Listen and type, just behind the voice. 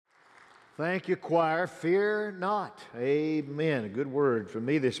Thank you, choir. Fear not. Amen. A good word from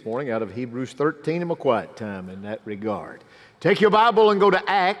me this morning out of Hebrews 13 in my quiet time in that regard. Take your Bible and go to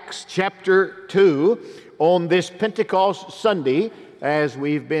Acts chapter 2 on this Pentecost Sunday as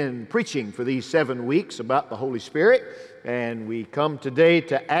we've been preaching for these 7 weeks about the Holy Spirit. And we come today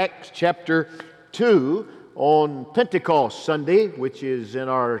to Acts chapter 2 on Pentecost Sunday, which is in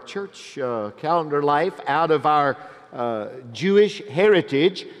our church calendar life out of our Jewish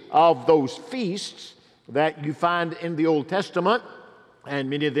heritage of those feasts that you find in the Old Testament, and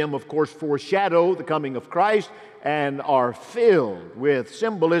many of them, of course, foreshadow the coming of Christ and are filled with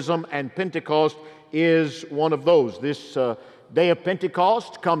symbolism, and Pentecost is one of those. This day of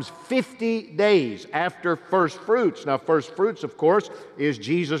Pentecost comes 50 days after first fruits. Now, first fruits, of course, is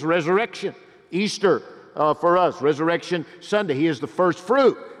Jesus' resurrection. Easter for us, Resurrection Sunday. He is the first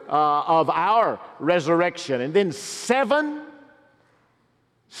fruit of our resurrection. And then 7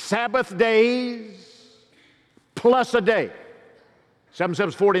 Sabbath days plus a day. 7 7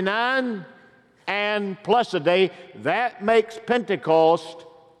 is 49 and plus a day. That makes Pentecost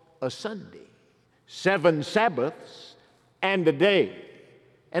a Sunday. 7 Sabbaths and a day.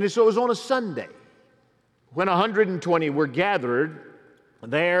 And so it was on a Sunday when 120 were gathered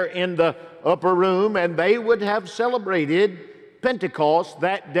there in the upper room, and they would have celebrated Pentecost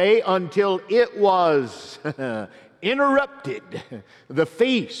that day until it was interrupted. The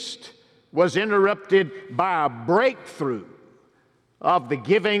feast was interrupted by a breakthrough of the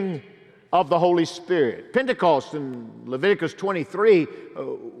giving of the Holy Spirit. Pentecost in Leviticus 23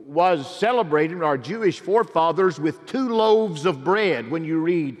 was celebrated, our Jewish forefathers, with 2 loaves of bread. When you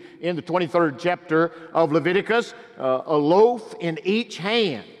read in the 23rd chapter of Leviticus, a loaf in each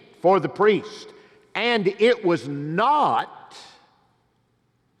hand for the priest. And it was not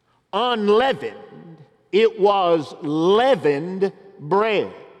unleavened, it was leavened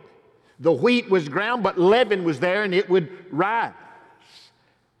bread. The wheat was ground, but leaven was there and it would rise.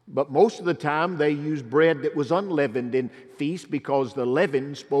 But most of the time they used bread that was unleavened in feasts because the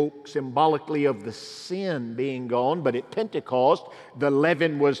leaven spoke symbolically of the sin being gone. But at Pentecost, the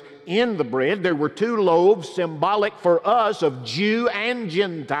leaven was in the bread. There were 2 loaves symbolic for us of Jew and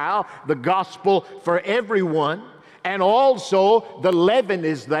Gentile, the gospel for everyone. And also the leaven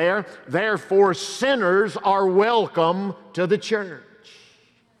is there, therefore sinners are welcome to the church.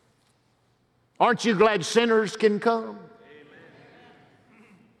 Aren't you glad sinners can come?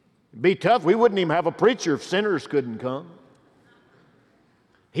 It'd be tough. We wouldn't even have a preacher if sinners couldn't come.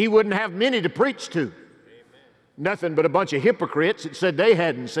 He wouldn't have many to preach to. Amen. Nothing but a bunch of hypocrites that said they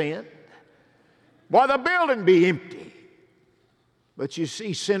hadn't sinned. Why, the building be empty. But you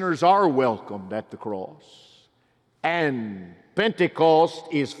see, sinners are welcomed at the cross. And Pentecost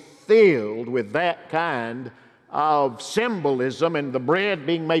is filled with that kind of symbolism, and the bread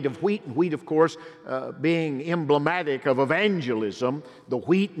being made of wheat, and wheat, of course, being emblematic of evangelism, the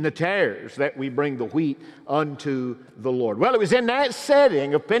wheat and the tares, that we bring the wheat unto the Lord. Well, it was in that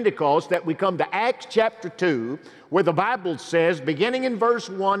setting of Pentecost that we come to Acts chapter 2, where the Bible says, beginning in verse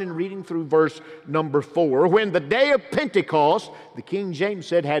 1 and reading through verse number 4, when the day of Pentecost, the King James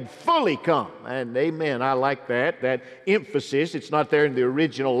said, had fully come. And amen, I like that emphasis. It's not there in the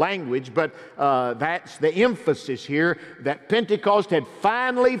original language, but that's the emphasis here, that Pentecost had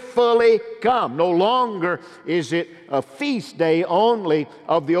finally fully come. No longer is it a feast day only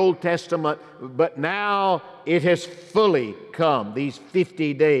of the Old Testament, but now it has fully come, these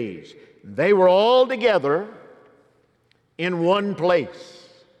 50 days. They were all together in one place.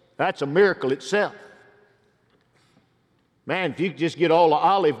 That's a miracle itself. Man, if you could just get all of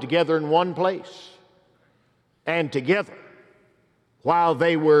Olive together in one place and together while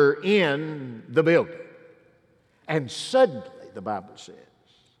they were in the building. And suddenly, the Bible says,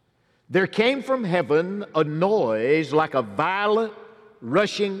 there came from heaven a noise like a violent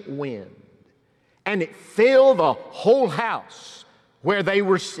rushing wind, and it filled the whole house where they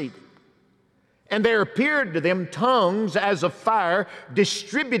were seated. And there appeared to them tongues as of fire,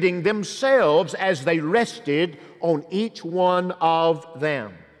 distributing themselves as they rested on each one of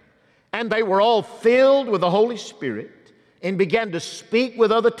them. And they were all filled with the Holy Spirit and began to speak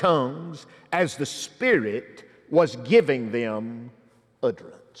with other tongues as the Spirit was giving them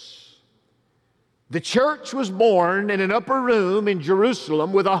utterance. The church was born in an upper room in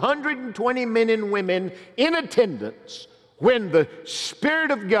Jerusalem with 120 men and women in attendance when the Spirit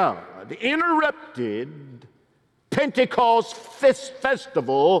of God interrupted Pentecost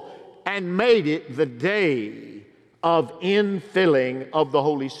festival and made it the day of infilling of the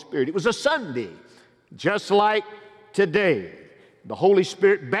Holy Spirit. It was a Sunday, just like today. The Holy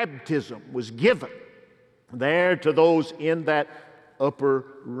Spirit baptism was given there to those in that upper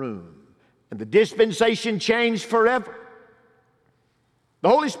room. And the dispensation changed forever. The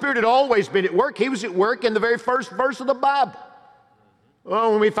Holy Spirit had always been at work. He was at work in the very first verse of the Bible.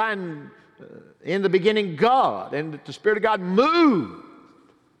 Well, when we find in the beginning God, and that the Spirit of God moved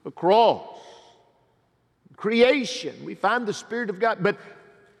across creation, we find the Spirit of God. But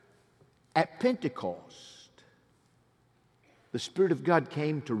at Pentecost, the Spirit of God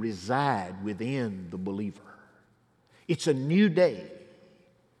came to reside within the believer. It's a new day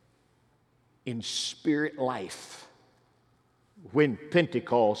in spirit life when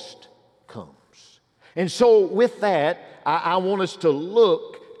Pentecost comes. And so with that, I want us to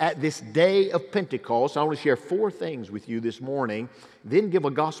look at this day of Pentecost. I want to share 4 things with you this morning, then give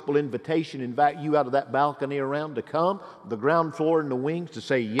a gospel invitation, invite you out of that balcony around to come, the ground floor and the wings, to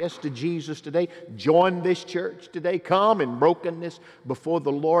say yes to Jesus today. Join this church today. Come in brokenness before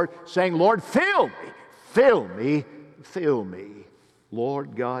the Lord, saying, Lord, fill me, fill me, fill me.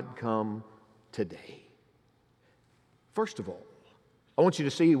 Lord God, come today. First of all, I want you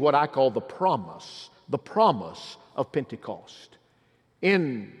to see what I call the promise of Pentecost.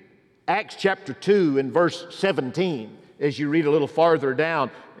 In Acts chapter 2 and verse 17, as you read a little farther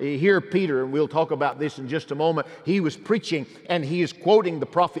down, here Peter, and we'll talk about this in just a moment, he was preaching and he is quoting the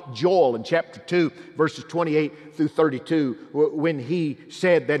prophet Joel in chapter 2, verses 28 through 32, when he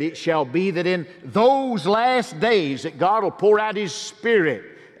said that it shall be that in those last days that God will pour out His Spirit.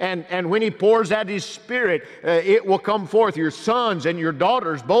 And when He pours out His Spirit, it will come forth. Your sons and your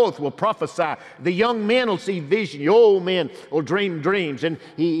daughters both will prophesy. The young men will see vision. The old men will dream dreams. And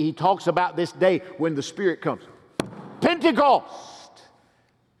he talks about this day when the Spirit comes. Pentecost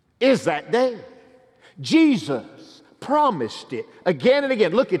is that day. Jesus promised it again and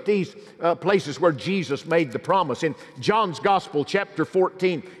again. Look at these places where Jesus made the promise. In John's Gospel, chapter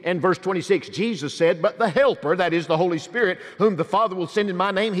 14 and verse 26, Jesus said, "But the Helper, that is the Holy Spirit, whom the Father will send in my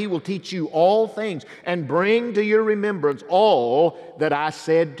name, He will teach you all things and bring to your remembrance all that I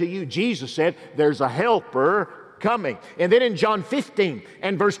said to you." Jesus said there's a Helper coming. And then in John 15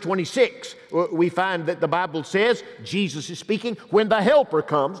 and verse 26, we find that the Bible says, Jesus is speaking, when the Helper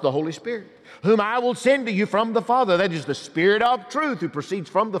comes, the Holy Spirit, whom I will send to you from the Father, that is the Spirit of truth who proceeds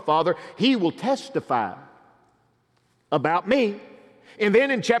from the Father, He will testify about me. And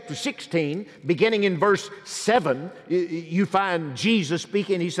then in chapter 16, beginning in verse 7, you find Jesus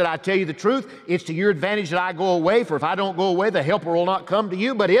speaking. He said, I tell you the truth, it's to your advantage that I go away, for if I don't go away, the Helper will not come to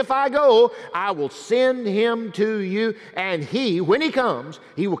you. But if I go, I will send Him to you. And He, when He comes,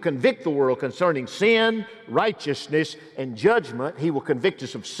 He will convict the world concerning sin, righteousness, and judgment. He will convict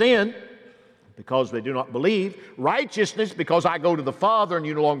us of sin, because they do not believe. Righteousness, because I go to the Father and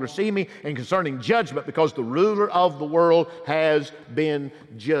you no longer see me. And concerning judgment, because the ruler of the world has been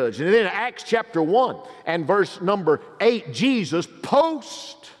judged. And then in Acts chapter 1 and verse number 8, Jesus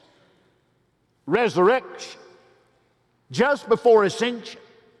post-resurrection, just before ascension,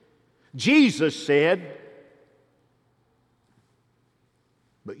 Jesus said,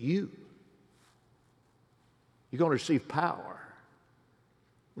 but you're going to receive power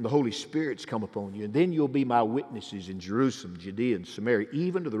when the Holy Spirit's come upon you, and then you'll be my witnesses in Jerusalem, Judea, and Samaria,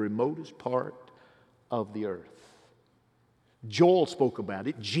 even to the remotest part of the earth. Joel spoke about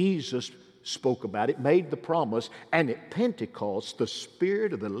it. Jesus spoke about it, made the promise, and at Pentecost, the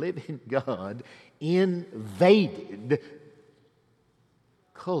Spirit of the living God invaded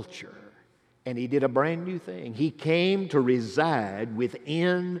culture, and He did a brand new thing. He came to reside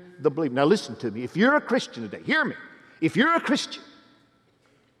within the believer. Now listen to me. If you're a Christian today, hear me. If you're a Christian,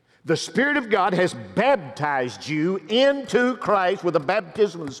 the Spirit of God has baptized you into Christ with the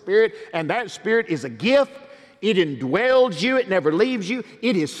baptism of the Spirit, and that Spirit is a gift. It indwells you. It never leaves you.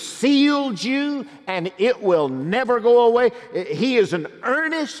 It has sealed you, and it will never go away. He is an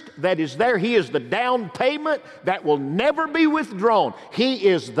earnest that is there. He is the down payment that will never be withdrawn. He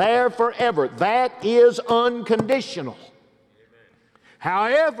is there forever. That is unconditional.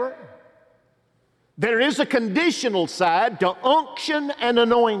 However, there is a conditional side to unction and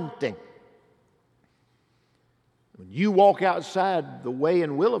anointing. When you walk outside the way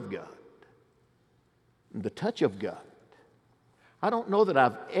and will of God, the touch of God, I don't know that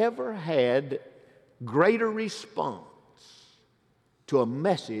I've ever had greater response to a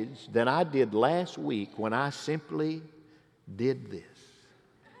message than I did last week when I simply did this.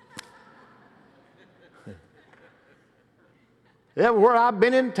 Everywhere I've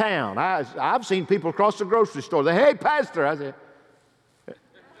been in town, I've seen people across the grocery store. They, hey, Pastor, I said,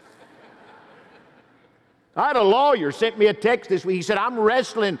 I had a lawyer sent me a text this week. He said, I'm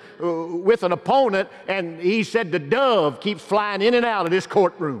wrestling with an opponent, and he said the dove keeps flying in and out of this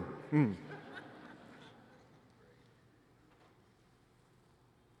courtroom.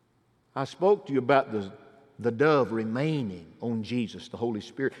 I spoke to you about the dove remaining on Jesus, the Holy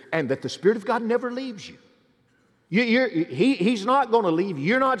Spirit, and that the Spirit of God never leaves you. He's not going to leave you.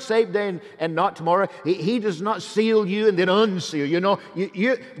 You're not saved today and not tomorrow. He does not seal you and then unseal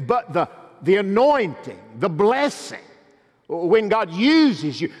you. But the anointing, the blessing, when God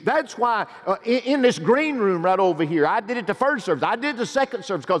uses you. That's why in this green room right over here, I did it the first service. I did the second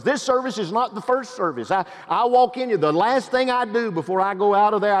service because this service is not the first service. I walk in here. The last thing I do before I go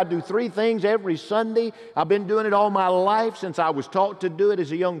out of there, I do 3 things every Sunday. I've been doing it all my life since I was taught to do it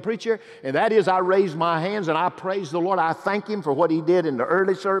as a young preacher. And that is I raise my hands and I praise the Lord. I thank Him for what He did in the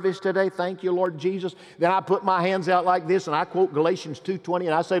early service today. Thank you, Lord Jesus. Then I put my hands out like this and I quote Galatians 2:20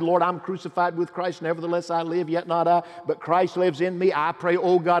 and I say, Lord, I'm crucified with Christ. Nevertheless I live, yet not I, but Christ lives in me. I pray,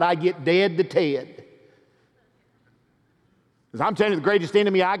 oh God, I get dead to Ted. Because I'm telling you, the greatest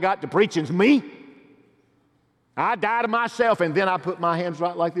enemy I got to preaching is me. I die to myself, and then I put my hands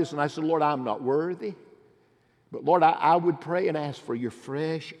right like this, and I said, Lord, I'm not worthy. But Lord, I would pray and ask for your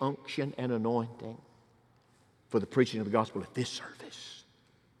fresh unction and anointing for the preaching of the gospel at this service.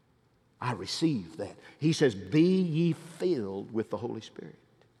 I receive that. He says, be ye filled with the Holy Spirit.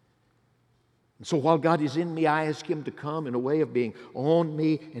 And so while God is in me, I ask Him to come in a way of being on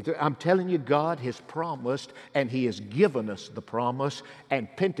me. And I'm telling you, God has promised, and He has given us the promise. And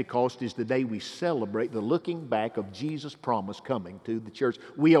Pentecost is the day we celebrate the looking back of Jesus' promise coming to the church.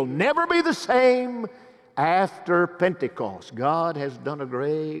 We'll never be the same after Pentecost. God has done a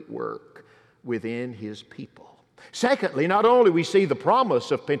great work within His people. Secondly, not only we see the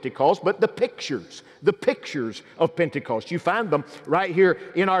promise of Pentecost, but the pictures of Pentecost. You find them right here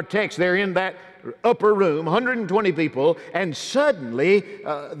in our text. They're in that upper room, 120 people, and suddenly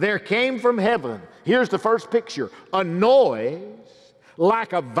there came from heaven, here's the first picture, a noise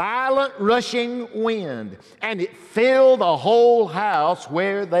like a violent rushing wind, and it filled the whole house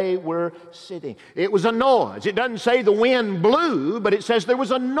where they were sitting. It was a noise. It doesn't say the wind blew, but it says there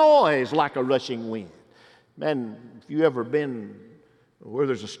was a noise like a rushing wind. Man, if you've ever been where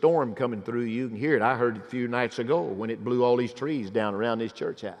there's a storm coming through, you can hear it. I heard it a few nights ago when it blew all these trees down around this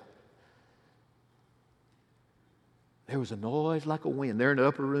church house. There was a noise like a wind. They're in the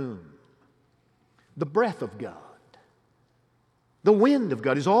upper room. The breath of God, the wind of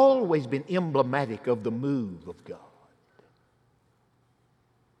God has always been emblematic of the move of God.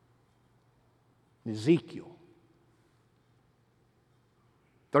 Ezekiel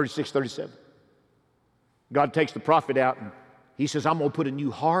 36:37. God takes the prophet out and He says, I'm going to put a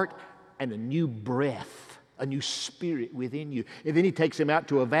new heart and a new breath, a new spirit within you. And then He takes him out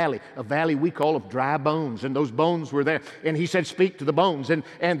to a valley we call of dry bones, and those bones were there. And He said, speak to the bones. And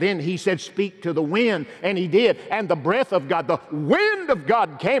then He said, speak to the wind, and He did. And the breath of God, the wind of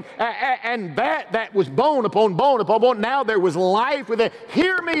God came, and that was bone upon bone upon bone. Now there was life within.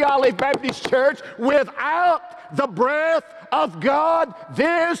 Hear me, Olive Baptist Church, without the breath of God,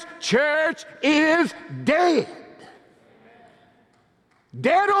 this church is dead.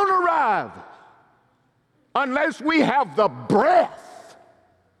 Dead on arrival, unless we have the breath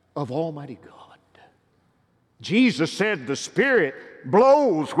of Almighty God. Jesus said the Spirit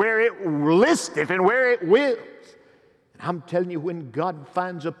blows where it listeth and where it wills. I'm telling you, when God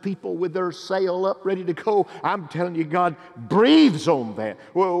finds a people with their sail up ready to go, I'm telling you, God breathes on that.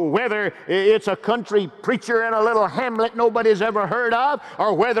 Well, whether it's a country preacher in a little hamlet nobody's ever heard of,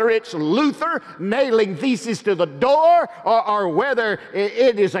 or whether it's Luther nailing theses to the door, or whether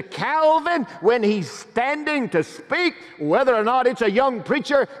it is a Calvin when he's standing to speak, whether or not it's a young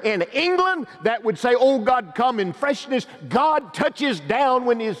preacher in England that would say, oh God, come in freshness, God touches down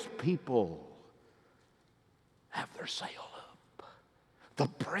when His people have their sail up. The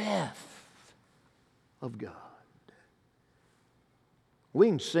breath of God. We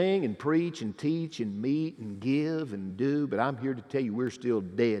can sing and preach and teach and meet and give and do, but I'm here to tell you we're still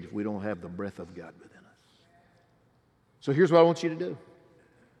dead if we don't have the breath of God within us. So here's what I want you to do.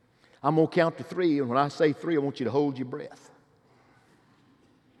 I'm going to count to 3, and when I say 3, I want you to hold your breath.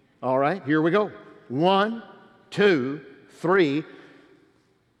 All right, here we go. 1, 2, 3.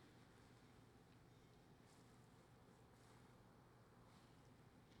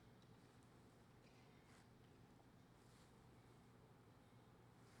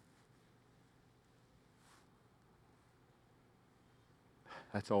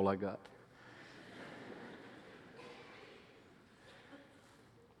 That's all I got.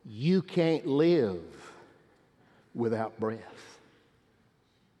 You can't live without breath.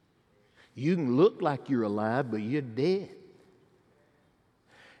 You can look like you're alive, but you're dead.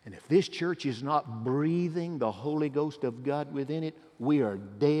 And if this church is not breathing the Holy Ghost of God within it, we are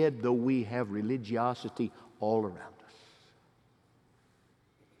dead, though we have religiosity all around us.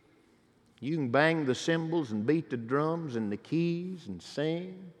 You can bang the cymbals and beat the drums and the keys and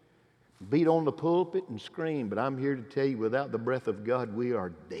sing, beat on the pulpit and scream, but I'm here to tell you, without the breath of God, we are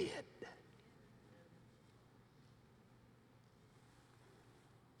dead.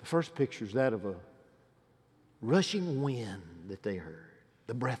 The first picture is that of a rushing wind that they heard,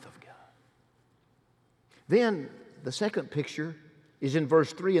 the breath of God. Then the second picture is in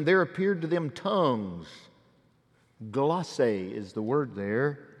verse 3, and there appeared to them tongues. Glosse is the word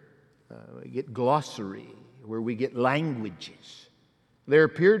there. We get glossary, where we get languages. There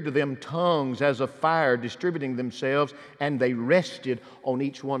appeared to them tongues as of fire distributing themselves, and they rested on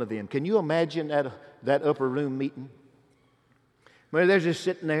each one of them. Can you imagine that upper room meeting? Well, they're just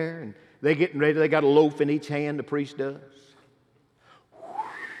sitting there, and they're getting ready. They got a loaf in each hand, the priest does.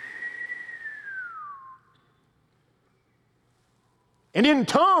 And in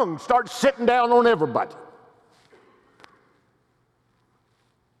tongues start sitting down on everybody.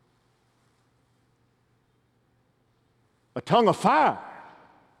 A tongue of fire.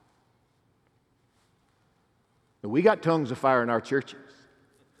 Now, we got tongues of fire in our churches.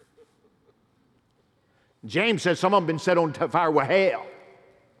 James says some of them been set on fire with hell.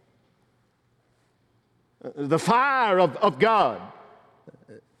 The fire of God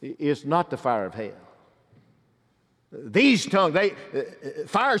is not the fire of hell. These tongues,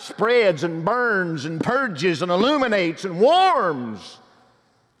 fire spreads and burns and purges and illuminates and warms.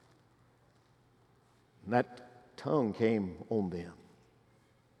 And that tongue came on them.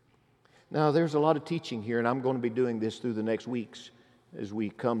 Now, there's a lot of teaching here, and I'm going to be doing this through the next weeks as we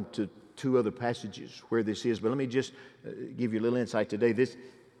come to two other passages where this is. But let me just give you a little insight today.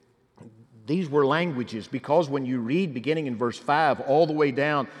 These were languages, because when you read beginning in verse 5 all the way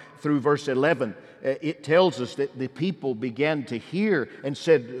down through verse 11, it tells us that the people began to hear and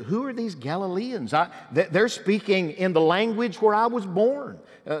said, who are these Galileans? They're speaking in the language where I was born.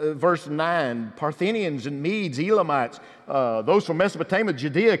 Verse 9, Parthians and Medes, Elamites, those from Mesopotamia,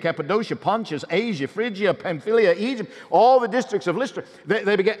 Judea, Cappadocia, Pontus, Asia, Phrygia, Pamphylia, Egypt, all the districts of Lystra.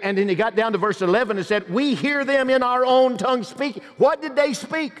 They began, and then he got down to verse 11 and said, we hear them in our own tongue speaking. What did they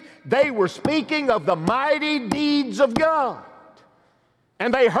speak? They were speaking of the mighty deeds of God.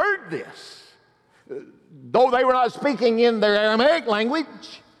 And they heard this. Though they were not speaking in their Aramaic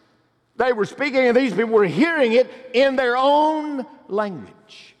language, they were speaking, and these people were hearing it in their own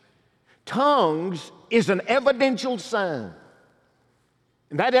language. Tongues is an evidential sign.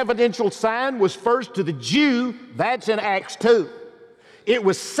 And that evidential sign was first to the Jew, that's in Acts 2. It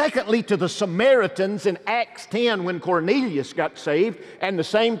was secondly to the Samaritans in Acts 10 when Cornelius got saved, and the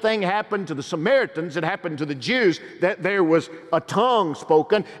same thing happened to the Samaritans. It happened to the Jews, that there was a tongue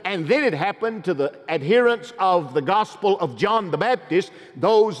spoken, and then it happened to the adherents of the gospel of John the Baptist,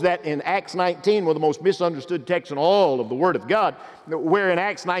 those that in Acts 19 were the most misunderstood text in all of the Word of God, where in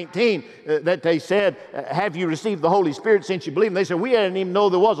Acts 19 that they said, have you received the Holy Spirit since you believe? And they said, we didn't even know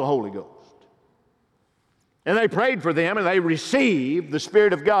there was a Holy Ghost. And they prayed for them, and they received the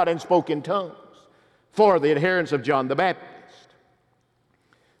Spirit of God and spoke in tongues for the adherents of John the Baptist.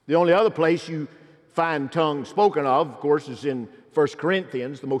 The only other place you find tongues spoken of course, is in 1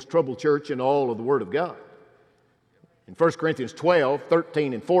 Corinthians, the most troubled church in all of the Word of God. In 1 Corinthians 12,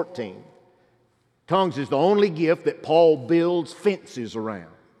 13, and 14, tongues is the only gift that Paul builds fences around.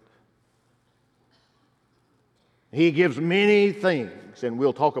 He gives many things, and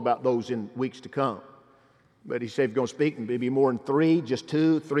we'll talk about those in weeks to come. But he said, if you're going to speak, maybe more than three, just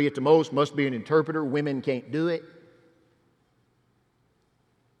two, three at the most, must be an interpreter. Women can't do it.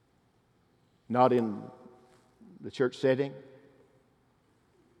 Not in the church setting.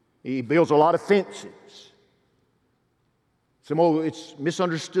 He builds a lot of fences. It's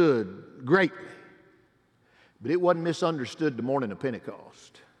misunderstood greatly. But it wasn't misunderstood the morning of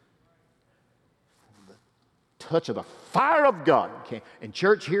Pentecost. The touch of the fire of God came. And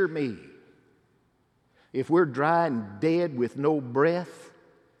church, hear me. If we're dry and dead with no breath,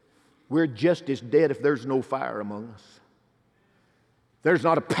 we're just as dead if there's no fire among us. There's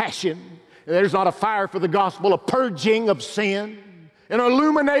not a passion, there's not a fire for the gospel, a purging of sin, an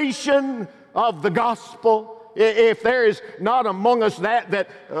illumination of the gospel. If there is not among us that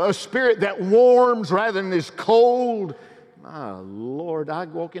a spirit that warms rather than is cold, my Lord, I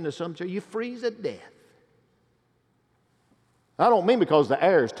walk into some church, you freeze to death. I don't mean because the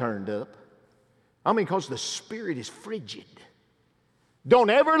air's turned up. I mean because the Spirit is frigid. Don't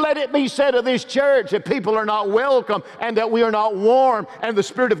ever let it be said of this church that people are not welcome and that we are not warm and the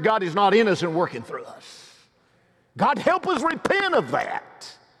Spirit of God is not in us and working through us. God, help us repent of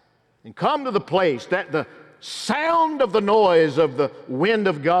that and come to the place that the sound of the noise of the wind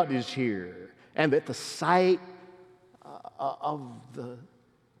of God is here, and that the sight of the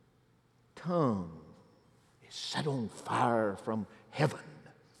tongue is set on fire from heaven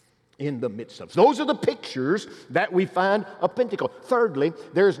in the midst of us. Those are the pictures that we find of Pentecost. Thirdly,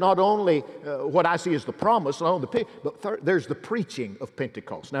 there's not only what I see as the promise, but there's the preaching of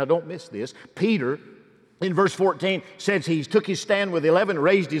Pentecost. Now, don't miss this. Peter, in verse 14, says he took his stand with 11,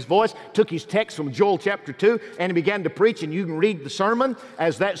 raised his voice, took his text from Joel chapter 2, and he began to preach. And you can read the sermon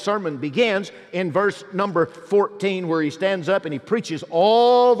as that sermon begins in verse number 14, where he stands up and he preaches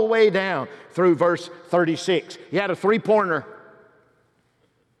all the way down through verse 36. He had a three-pointer.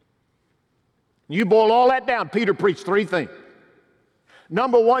 You boil all that down, Peter preached three things.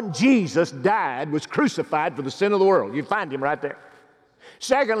 Number one, Jesus died, was crucified for the sin of the world. You find him right there.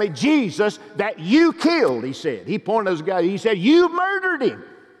 Secondly, Jesus that you killed, he said. He pointed to those guys. He said, you murdered him.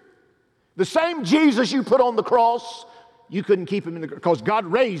 The same Jesus you put on the cross, you couldn't keep him in the cross because God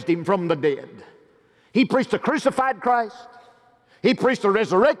raised him from the dead. He preached a crucified Christ. He preached a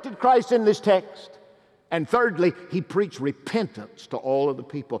resurrected Christ in this text. And thirdly, he preached repentance to all of the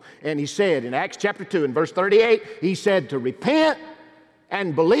people. And he said in Acts chapter 2 and verse 38, he said to repent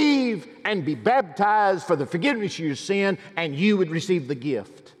and believe and be baptized for the forgiveness of your sin, and you would receive the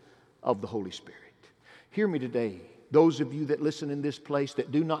gift of the Holy Spirit. Hear me today, those of you that listen in this place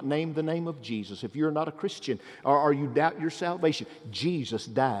that do not name the name of Jesus. If you're not a Christian or you doubt your salvation, Jesus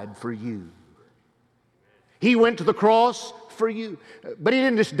died for you. He went to the cross for you. But he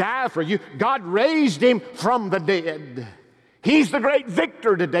didn't just die for you. God raised him from the dead. He's the great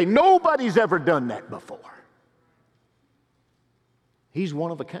victor today. Nobody's ever done that before. He's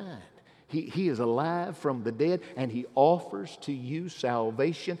one of a kind. He is alive from the dead, and he offers to you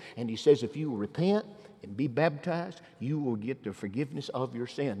salvation. And he says if you will repent and be baptized, you will get the forgiveness of your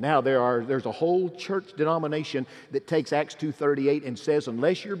sin. Now, there's a whole church denomination that takes Acts 2:38 and says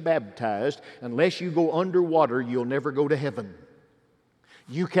unless you're baptized, unless you go underwater, you'll never go to heaven.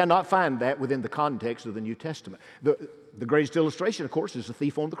 You cannot find that within the context of the New Testament. The greatest illustration, of course, is the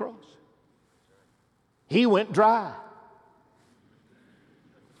thief on the cross. He went dry.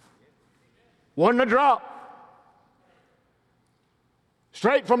 Wasn't a drop.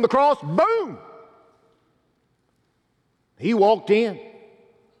 Straight from the cross, boom! He walked in.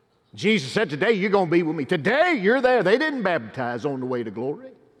 Jesus said, today you're going to be with me. Today you're there. They didn't baptize on the way to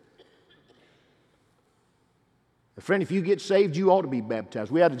glory. Friend, if you get saved, you ought to be baptized.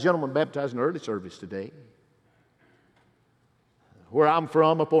 We had a gentleman baptized in the early service today. Where I'm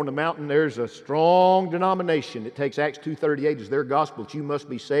from, up on the mountain, there's a strong denomination that takes Acts 2:38 as their gospel, that you must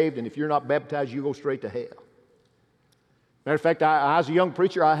be saved, and if you're not baptized, you go straight to hell. Matter of fact, I as a young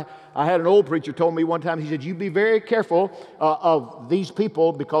preacher, I had an old preacher told me one time, he said, you be very careful of these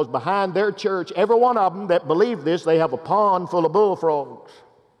people because behind their church, every one of them that believe this, they have a pond full of bullfrogs.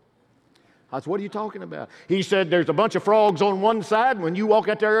 I said, what are you talking about? He said, there's a bunch of frogs on one side, and when you walk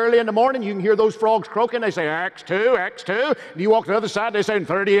out there early in the morning, you can hear those frogs croaking. They say, Acts 2, Acts 2. And you walk to the other side, they say,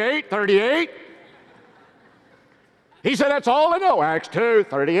 38, 38. He said, that's all I know. Acts 2,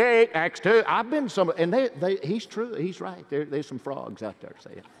 38, Acts 2. I've been some, and he's true. He's right. There's some frogs out there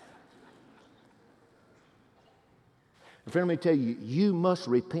saying. And friend, let me tell you, you must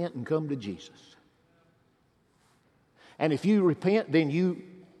repent and come to Jesus. And if you repent, then you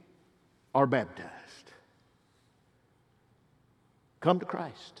are baptized. Come to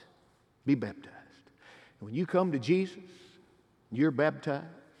Christ. Be baptized. And when you come to Jesus, you're baptized,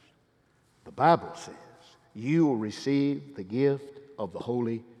 the Bible says you will receive the gift of the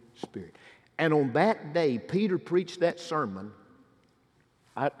Holy Spirit. And on that day, Peter preached that sermon.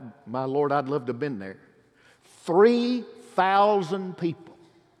 My Lord, I'd love to have been there. 3,000 people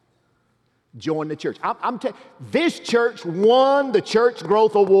joined the church. I'm telling you, this church won the Church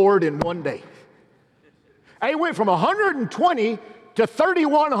Growth Award in one day. It went from 120 to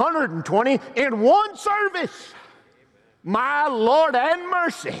 3,120 in one service. My Lord and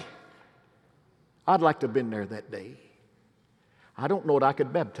mercy. I'd like to have been there that day. I don't know that I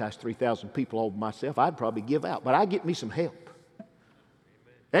could baptize 3,000 people all by myself. I'd probably give out, but I'd get me some help.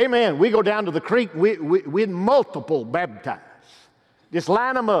 Amen. We go down to the creek, we'd multiple baptize. Just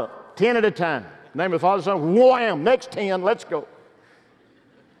line them up, 10 at a time. In the name of the Father, Son, wham, next 10, let's go.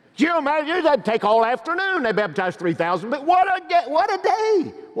 Can you imagine? That'd take all afternoon. They baptized 3,000, but what a day.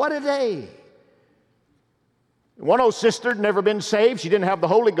 What a day. One old sister had never been saved. She didn't have the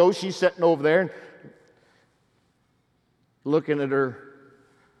Holy Ghost. She's sitting over there and looking at her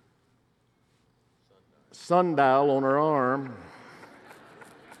sundial on her arm.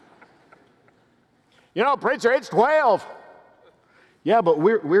 You know, preacher, it's 12. Yeah, but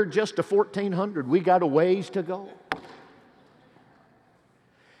we're just to 1,400. We got a ways to go.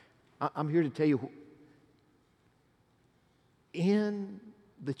 I'm here to tell you, in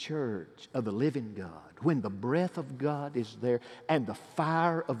the church of the living God, when the breath of God is there and the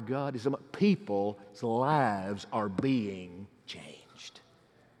fire of God is among, people's lives are being changed.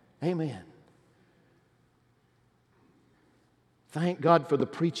 Amen. Thank God for the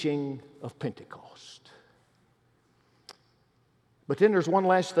preaching of Pentecost. But then there's one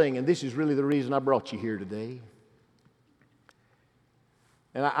last thing, and this is really the reason I brought you here today.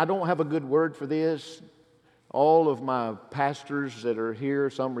 And I don't have a good word for this. All of my pastors that are here,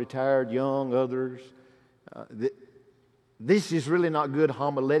 some retired, young, others, this is really not good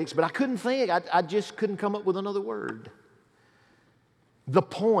homiletics, but I couldn't think, I just couldn't come up with another word. The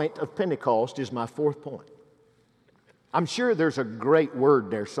point of Pentecost is my fourth point. I'm sure there's a great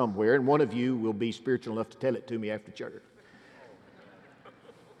word there somewhere, and one of you will be spiritual enough to tell it to me after church.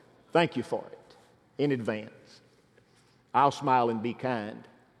 Thank you for it in advance. I'll smile and be kind.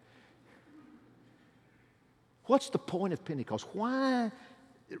 What's the point of Pentecost? Why,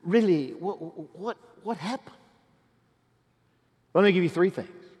 really, what happened? Let me give you three things.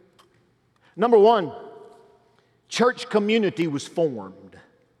 Number one, church community was formed.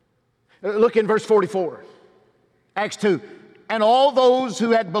 Look in verse 44, Acts 2. And all those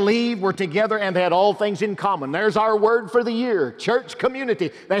who had believed were together and they had all things in common. There's our word for the year, church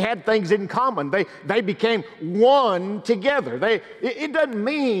community. They had things in common. They became one together. It doesn't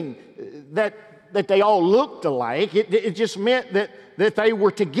mean that they all looked alike. It just meant that they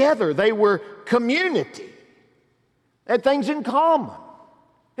were together. They were community. They had things in common.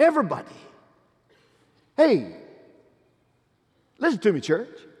 Everybody. Hey, listen to me,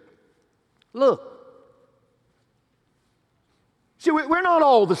 church. Look. See, we're not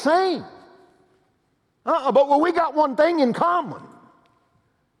all the same. But we got one thing in common.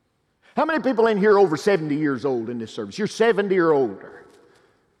 How many people in here are over 70 years old in this service? You're 70 or older.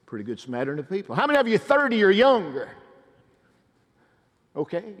 Pretty good smattering of people. How many of you 30 or younger?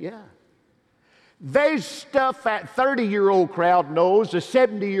 Okay, yeah. There's stuff that 30-year-old crowd knows the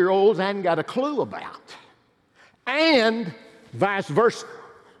 70-year-olds hadn't got a clue about. And vice versa.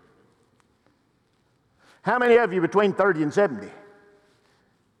 How many of you between 30 and 70?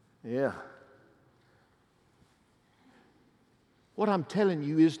 Yeah. What I'm telling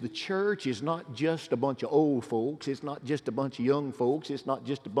you is the church is not just a bunch of old folks. It's not just a bunch of young folks. It's not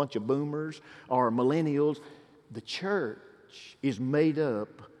just a bunch of boomers or millennials. The church is made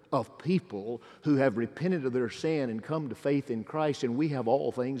up of people who have repented of their sin and come to faith in Christ, and we have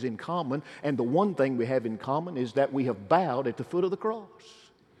all things in common. And the one thing we have in common is that we have bowed at the foot of the cross.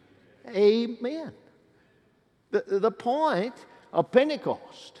 Amen. The point of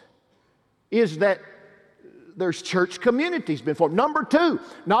Pentecost is that there's church communities been formed. Number two,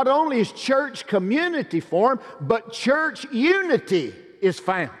 not only is church community formed, but church unity is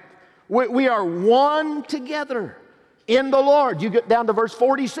found. We are one together in the Lord. You get down to verse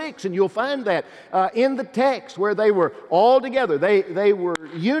 46 and you'll find that in the text where they were all together. They were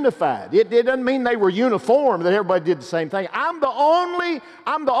unified. It doesn't mean they were uniform, that everybody did the same thing. I'm the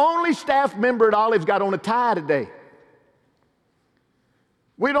only staff member at Olive's got on a tie today.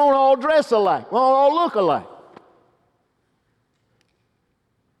 We don't all dress alike. We don't all look alike.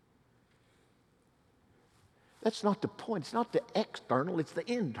 That's not the point. It's not the external, it's the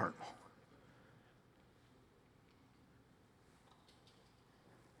internal.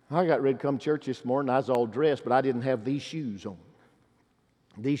 I got ready to come to church this morning. I was all dressed, but I didn't have these shoes on.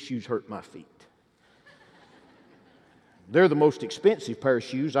 These shoes hurt my feet. They're the most expensive pair of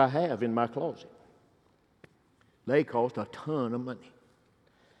shoes I have in my closet. They cost a ton of money.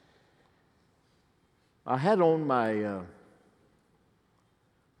 I had on my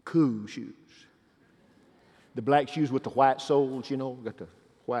cool shoes. The black shoes with the white soles, you know, got the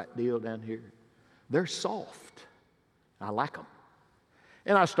white deal down here. They're soft. I like them.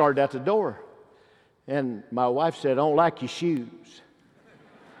 And I started out the door, and my wife said, "I don't like your shoes."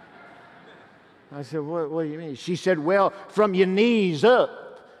 I said, what do you mean? She said, "Well, from your knees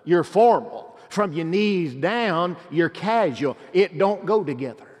up, you're formal. From your knees down, you're casual. It don't go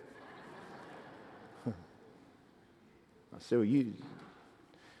together." I said, "Well, you..."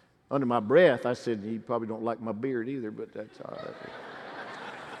 Under my breath, I said, "You probably don't like my beard either, but that's all right."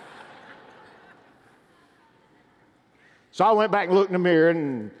 So I went back and looked in the mirror,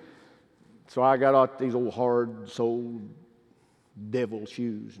 and so I got out these old hard-soled devil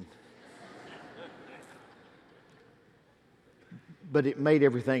shoes. But it made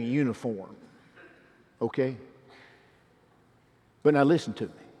everything uniform, okay? But now listen to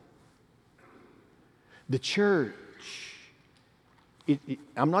me. The church,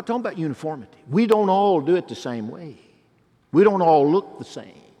 I'm not talking about uniformity. We don't all do it the same way. We don't all look the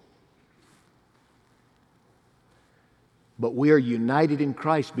same. But we are united in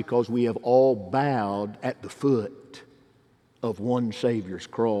Christ because we have all bowed at the foot of one Savior's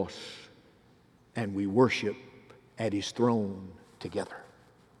cross, and we worship at His throne together.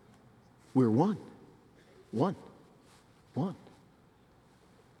 We're one. One. One.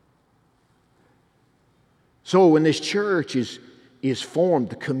 So when this church is formed,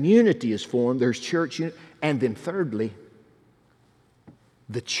 the community is formed, there's church, and then thirdly,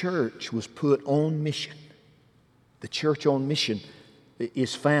 the church was put on mission. The church on mission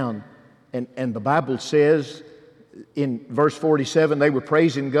is found, and the Bible says in verse 47, they were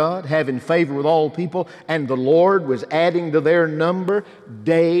praising God, having favor with all people, and the Lord was adding to their number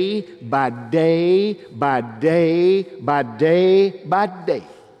day by day by day by day by day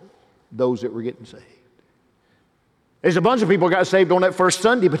those that were getting saved. There's a bunch of people got saved on that first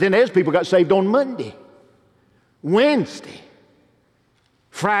Sunday, but then there's people got saved on Monday, Wednesday,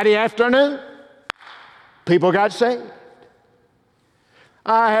 Friday afternoon. People got saved.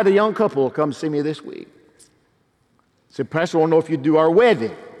 I had a young couple come see me this week. Said, Pastor, I want to know if you'd do our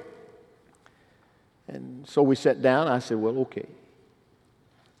wedding. And so we sat down. I said, well, okay.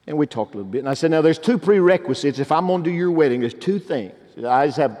 And we talked a little bit. And I said, now there's two prerequisites. If I'm going to do your wedding, there's two things. I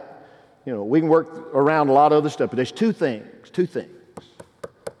just have, we can work around a lot of other stuff, but there's two things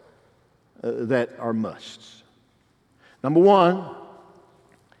that are musts. Number one,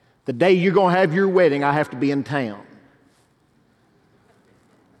 the day you're going to have your wedding, I have to be in town.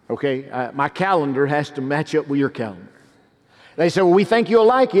 Okay? My calendar has to match up with your calendar. They said, well, we think you'll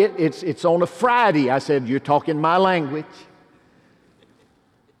like it. It's on a Friday. I said, you're talking my language.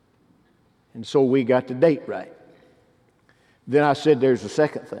 And so we got the date right. Then I said, there's a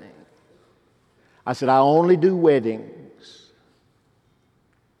second thing. I said, I only do weddings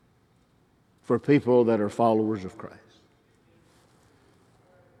for people that are followers of Christ.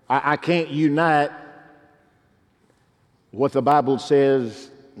 I can't unite what the Bible says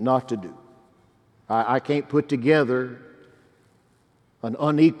not to do. I can't put together an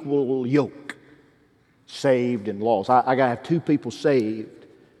unequal yoke, saved and lost. I got to have two people saved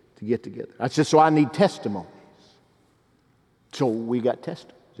to get together. I said, so I need testimonies. So we got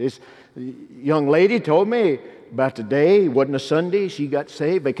testimonies. This young lady told me about the day. It wasn't a Sunday. She got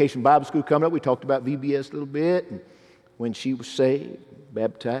saved. Vacation Bible School coming up. We talked about VBS a little bit. And when she was saved,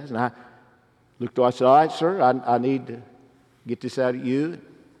 baptized, and I looked at her, I said, all right, sir, I need to get this out of you.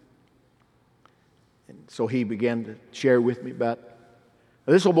 And so he began to share with me about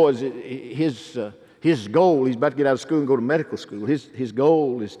this little boy. His goal, he's about to get out of school and go to medical school. His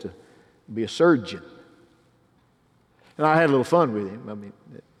goal is to be a surgeon. And I had a little fun with him.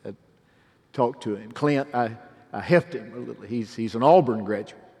 I talked to him. Clint, I helped him a little. He's an Auburn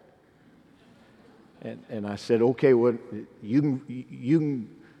graduate. And I said, okay, well, you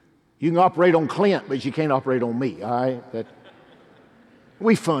can operate on Clint, but you can't operate on me, all right?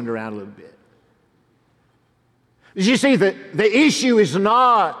 We funned around a little bit. You see, the issue is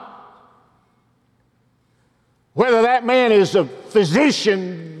not whether that man is a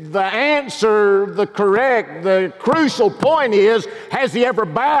physician. The answer, the crucial point is, has he ever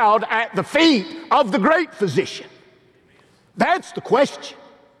bowed at the feet of the great physician? That's the question.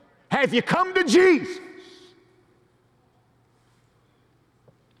 Have you come to Jesus?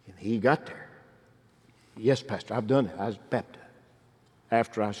 And he got there. Yes, Pastor, I've done it. I was baptized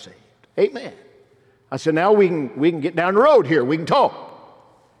after I was saved. Amen. I said, now we can get down the road here. We can talk.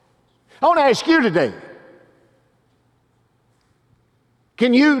 I want to ask you today,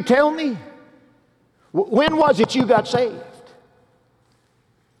 can you tell me, when was it you got saved?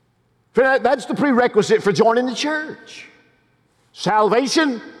 That's the prerequisite for joining the church.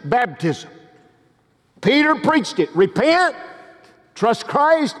 Salvation, baptism. Peter preached it. Repent, trust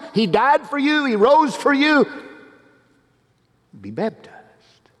Christ. He died for you. He rose for you. Be baptized.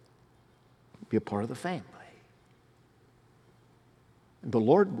 Be a part of the family. And the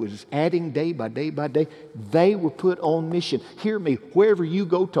Lord was adding day by day by day. They were put on mission. Hear me, wherever you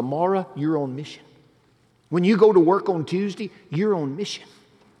go tomorrow, you're on mission. When you go to work on Tuesday, you're on mission.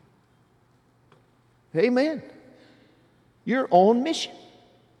 Amen. You're on mission.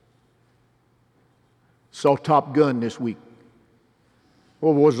 Saw Top Gun this week.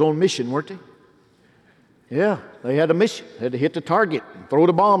 Well, was on mission, weren't they? Yeah, they had a mission. They had to hit the target and throw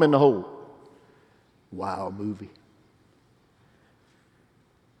the bomb in the hole. Wow, movie.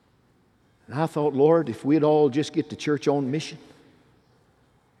 And I thought, Lord, if we'd all just get the church on mission,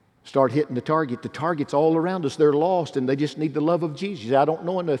 start hitting the target's all around us. They're lost and they just need the love of Jesus. I don't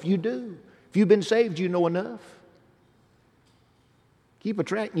know enough. You do. If you've been saved, you know enough. Keep a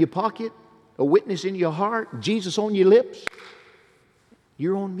tract in your pocket, a witness in your heart, Jesus on your lips.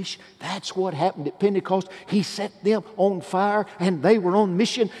 You're on mission. That's what happened at Pentecost. He set them on fire, and they were on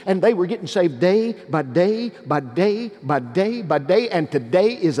mission, and they were getting saved day by day by day by day by day. And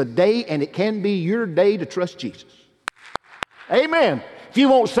today is a day, and it can be your day to trust Jesus. Amen. If you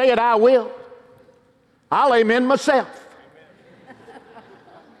won't say it, I will. I'll amen myself.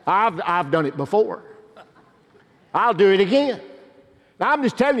 I've done it before. I'll do it again. Now, I'm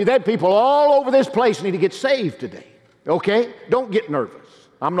just telling you that people all over this place need to get saved today. Okay? Don't get nervous.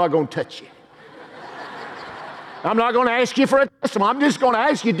 I'm not going to touch you. I'm not going to ask you for a testimony. I'm just going to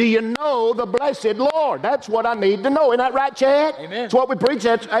ask you, do you know the blessed Lord? That's what I need to know. Isn't that right, Chad? Amen. That's what we preach.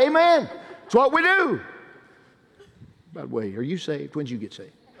 That's amen. That's what we do. By the way, are you saved? When did you get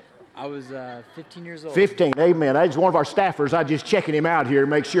saved? I was 15 years old. 15, amen. That's one of our staffers. I'm just checking him out here to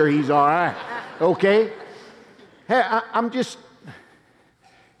make sure he's all right. Okay? Hey, I'm just,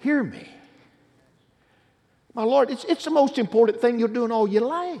 hear me. My Lord, it's the most important thing you'll do in all your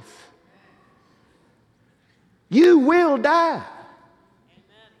life. You will die.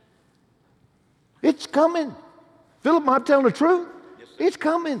 It's coming. Philip, I'm telling the truth. Yes, it's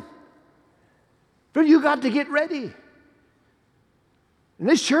coming. But you got to get ready. And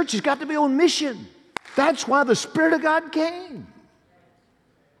this church has got to be on mission. That's why the Spirit of God came.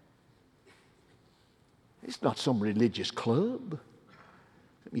 It's not some religious club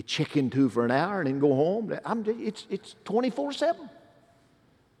that you check into for an hour and then go home. It's 24/7.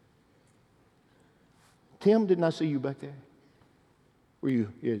 Tim, didn't I see you back there? Were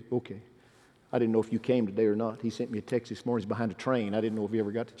you? Yeah, okay. I didn't know if you came today or not. He sent me a text this morning. He's behind a train. I didn't know if he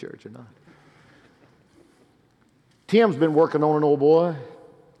ever got to church or not. Tim's been working on an old boy,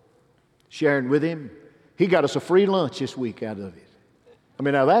 sharing with him. He got us a free lunch this week out of it. I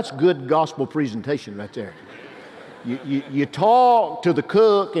mean, now that's good gospel presentation right there. You talk to the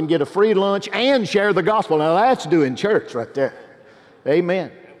cook and get a free lunch and share the gospel. Now that's doing church right there.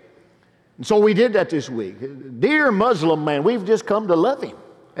 Amen. And so we did that this week. Dear Muslim man, we've just come to love him.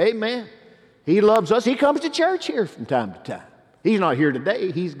 Amen. He loves us. He comes to church here from time to time. He's not here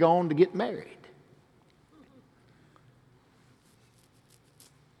today. He's gone to get married.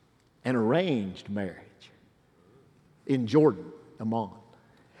 An arranged marriage in Jordan, Amman.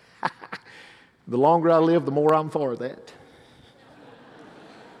 The longer I live, the more I'm for that.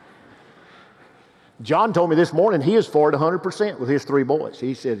 John told me this morning he is for it 100% with his 3 boys.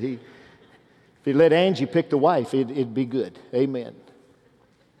 He said if he'd let Angie pick the wife, it'd be good. Amen.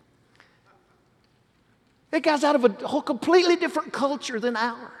 That guy's out of a whole completely different culture than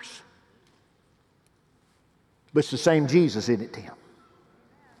ours. But it's the same Jesus, isn't it, Tim?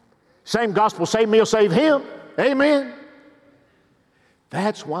 Same gospel, same meal, save him. Amen.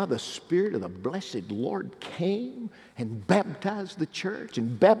 That's why the Spirit of the blessed Lord came and baptized the church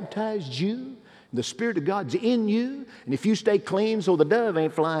and baptized you. The Spirit of God's in you. And if you stay clean so the dove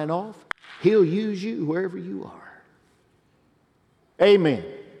ain't flying off, He'll use you wherever you are. Amen.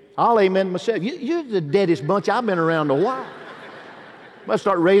 I'll amen myself. You're the deadest bunch I've been around a while. I'll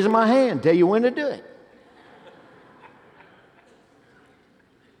start raising my hand, tell you when to do it.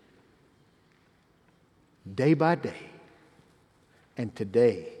 Day by day. And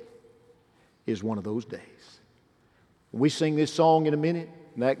today is one of those days. We sing this song in a minute,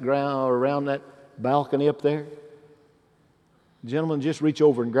 and that ground around that balcony up there. Gentlemen, just reach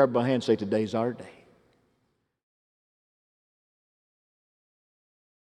over and grab my hand and say, today's our day.